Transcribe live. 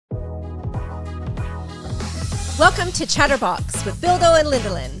Welcome to ChatterBox with Bildo and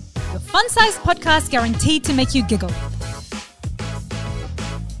Lindalin. Your fun-sized podcast guaranteed to make you giggle.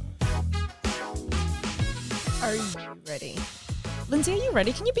 Are you ready? Lindsay, are you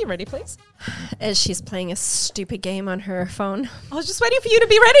ready? Can you be ready, please? As she's playing a stupid game on her phone. I was just waiting for you to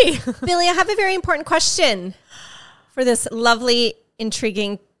be ready. Billy, I have a very important question for this lovely,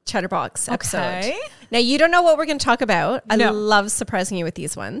 intriguing ChatterBox episode. Okay. Now, you don't know what we're going to talk about. I No. love surprising you with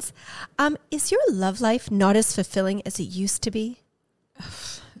these ones. Is your love life not as fulfilling as it used to be?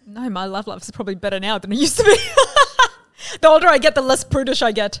 No, my love life is probably better now than it used to be. The older I get, the less prudish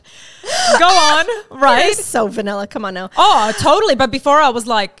I get. Go on, You're right? so vanilla. Come on now. Oh, totally. But before I was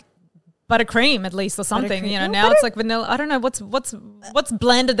like buttercream at least or something. Buttercream. You know, No, now it's like vanilla. I don't know what's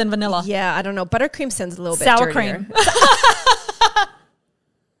blended than vanilla. Yeah, I don't know. Buttercream sounds a little bit Sour dirtier. cream.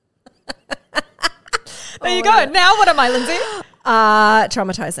 There you go. Now what am I, Lindsay?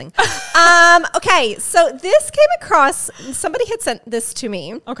 Traumatizing. Okay, so this came across, somebody had sent this to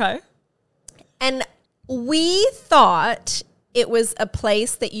me, Okay. and we thought it was a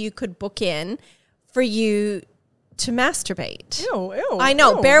place that you could book in for you to masturbate. Ew. I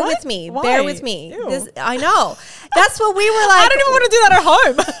know. Ew, bear what? with me. Why? Bear with me. Ew. I know. That's what we were like. I don't even want to do that at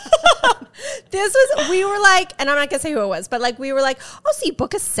home. We were like, and I'm not going to say who it was, but like, we were like, oh, so you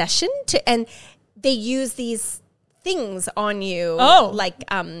book a session and they use these things on you. Oh. Like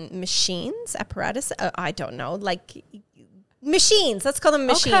machines, apparatus. I don't know. Like machines. Let's call them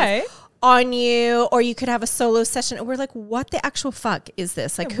machines. Okay. On you, or you could have a solo session. And we're like, what the actual fuck is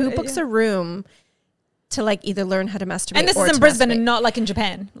this? Like, who books a room to like either learn how to masturbate? And this or is in to Brisbane masturbate? and not like in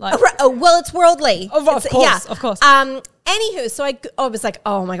Japan. Like, Oh, well, it's worldly. Of course, of course. Anywho, so I was like,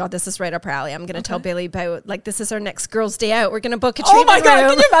 oh my God, this is right up her alley. I'm going to tell Bailey about, like, this is our next girls' day out. We're going to book a treatment oh my God, room.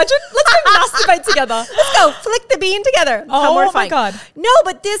 can you imagine? Let's go masturbate together. Let's go flick the bean together. Oh, How my mortifying. God. No,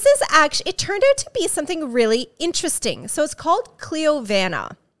 but this is actually, it turned out to be something really interesting. So it's called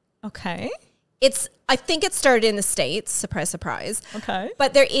Cliovana. Okay. I think it started in the States. Surprise, surprise. Okay.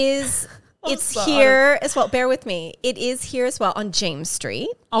 But there is, it's so here as well. Bear with me. It is here as well on James Street.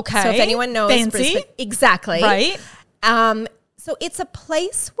 Okay. So if anyone knows Fancy. Brisbane, exactly. Right. So it's a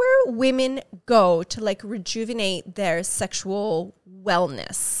place where women go to like rejuvenate their sexual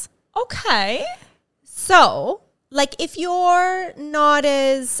wellness. Okay. So like if you're not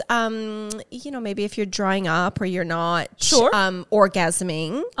as, maybe if you're drying up or you're not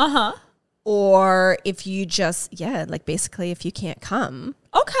orgasming, Uh-huh. or if you just, like basically if you can't come,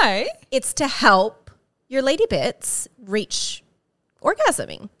 Okay. it's to help your lady bits reach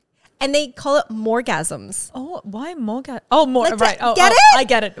orgasming. And they call it Moregasms. Oh, why Morgan? Oh, more Like right. that. Oh, Get it? I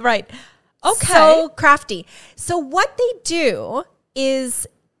get it. Right. Okay. So crafty. So what they do is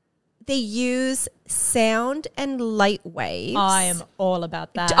they use sound and light waves. I am all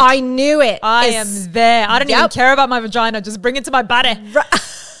about that. I knew it. I am there. I don't even Yep. care about my vagina. Just bring it to my body. I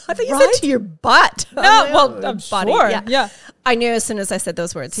thought you said to your butt. No, well, I'm Body, sure. Yeah. I knew as soon as I said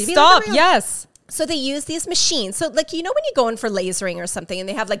those words. You'd be Stop. like, Yes. So they use these machines. So like, when you go in for lasering or something and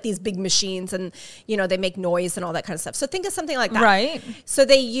they have like these big machines and, they make noise and all that kind of stuff. So think of something like that. Right. So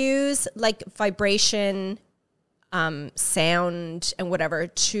they use like vibration, sound and whatever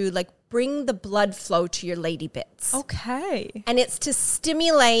to like bring the blood flow to your lady bits. Okay. And it's to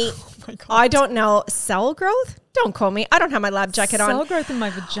stimulate, my God. I don't know, cell growth? Don't call me. I don't have my lab jacket on. Cell growth in my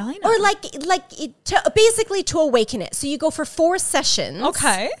vagina. Or basically to awaken it. So you go for 4 sessions.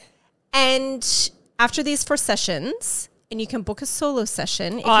 Okay. And after these 4 sessions, and you can book a solo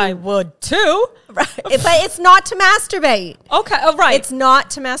session. If I would too. Right. But it's not to masturbate. Okay. Oh, right. It's not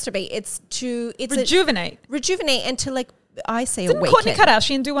to masturbate. It's rejuvenate. rejuvenate and to like, I say Didn't awaken. Kourtney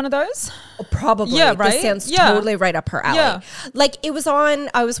Kardashian do one of those? Oh, probably. Yeah, right? This sounds Yeah. totally right up her alley. Yeah. Like I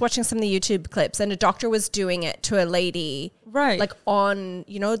was watching some of the YouTube clips and a doctor was doing it to a lady. Right. Like on,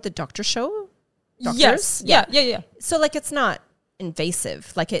 the doctor show? Doctors? Yes. Yeah. So like it's not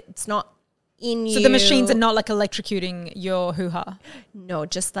invasive. Like it's not in you. So the machines are not like electrocuting your hoo-ha. No,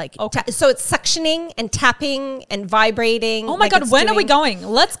 just like Okay. so it's suctioning and tapping and vibrating. Oh my like God, it's when are we doing-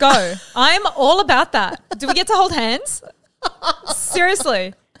 going? Let's go. I'm all about that. Do we get to hold hands?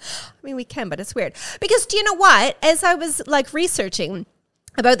 Seriously. I mean, we can, but it's weird because do you know what? As I was like researching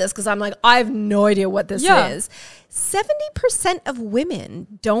about this, because I'm like, I have no idea what this is. 70% of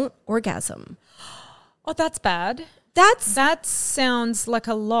women don't orgasm. Oh, that's bad. That sounds like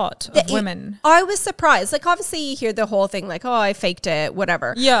a lot of women. I was surprised. Like, obviously, you hear the whole thing, like, oh, I faked it,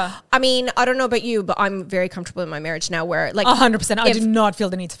 whatever. Yeah. I mean, I don't know about you, but I'm very comfortable in my marriage now where, like, 100%. I do not feel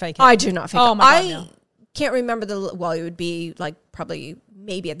the need to fake it. I do not fake it. Oh my God, no. Can't remember it would be like probably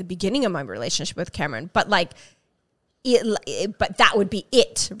maybe at the beginning of my relationship with Cameron, but like but that would be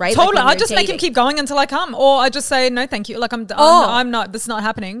it, right? Totally. Like I just make him keep going until I come, or I just say no, thank you. Like I'm not. This is not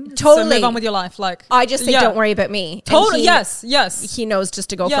happening. Totally. So move on with your life. Like I just say, don't worry about me. Totally. Yes. He knows just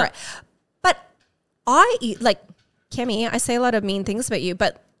to go for it. But Kimmy, I say a lot of mean things about you,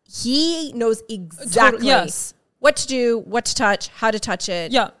 but he knows exactly what to do, what to touch, how to touch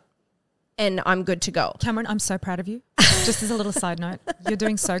it. Yeah. And I'm good to go. Cameron, I'm so proud of you. Just as a little side note, you're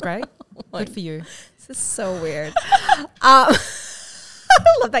doing so great. Good for you. This is so weird. I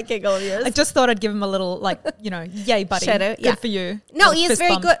love that giggle of yours. I just thought I'd give him a little, yay, buddy. Shout out. Good for you. No, he is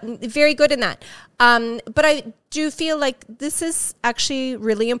very good in that. But I do feel like this is actually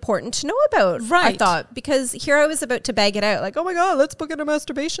really important to know about, right. I thought, because here I was about to bag it out, like, oh my God, let's book in a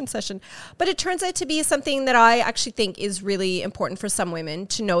masturbation session. But it turns out to be something that I actually think is really important for some women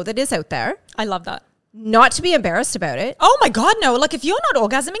to know that is out there. I love that. Not to be embarrassed about it. Oh my God, no. Like if you're not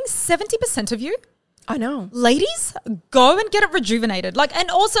orgasming, 70% of you, I know. Ladies, go and get it rejuvenated.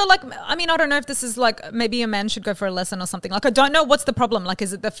 And also I don't know if this is maybe a man should go for a lesson or something. I don't know what's the problem.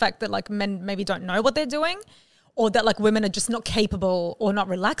 Is it the fact that men maybe don't know what they're doing, or that women are just not capable or not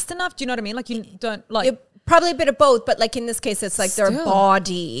relaxed enough? Do you know what I mean? You don't probably a bit of both, but in this case, it's their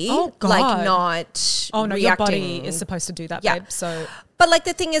body, not. Oh no, reacting. your body is supposed to do that, babe. So. But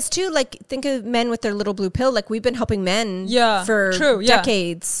the thing is too, think of men with their little blue pill. We've been helping men for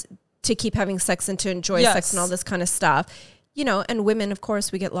decades to keep having sex and to enjoy sex and all this kind of stuff, and women, of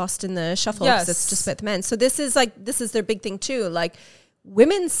course, we get lost in the shuffle because it's just about the men. So this is their big thing too.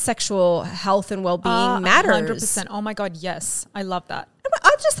 Women's sexual health and well-being matters. 100%. Oh my God. Yes. I love that.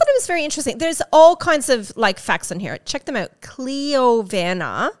 I just thought it was very interesting. There's all kinds of facts on here. Check them out.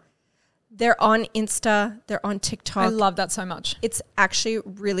 Cliovana. They're on Insta. They're on TikTok. I love that so much. It's actually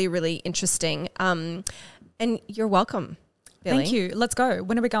really, really interesting. And you're welcome, Billy. Thank you. Let's go.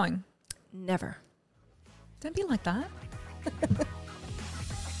 When are we going? Never. Don't be like that.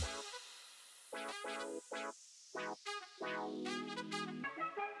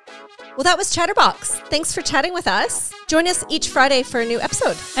 Well, that was ChatterBox. Thanks for chatting with us. Join us each Friday for a new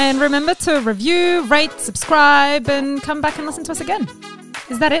episode. And remember to review, rate, subscribe, and come back and listen to us again.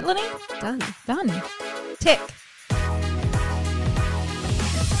 Is that it, Lenny? Done. Done. Tick.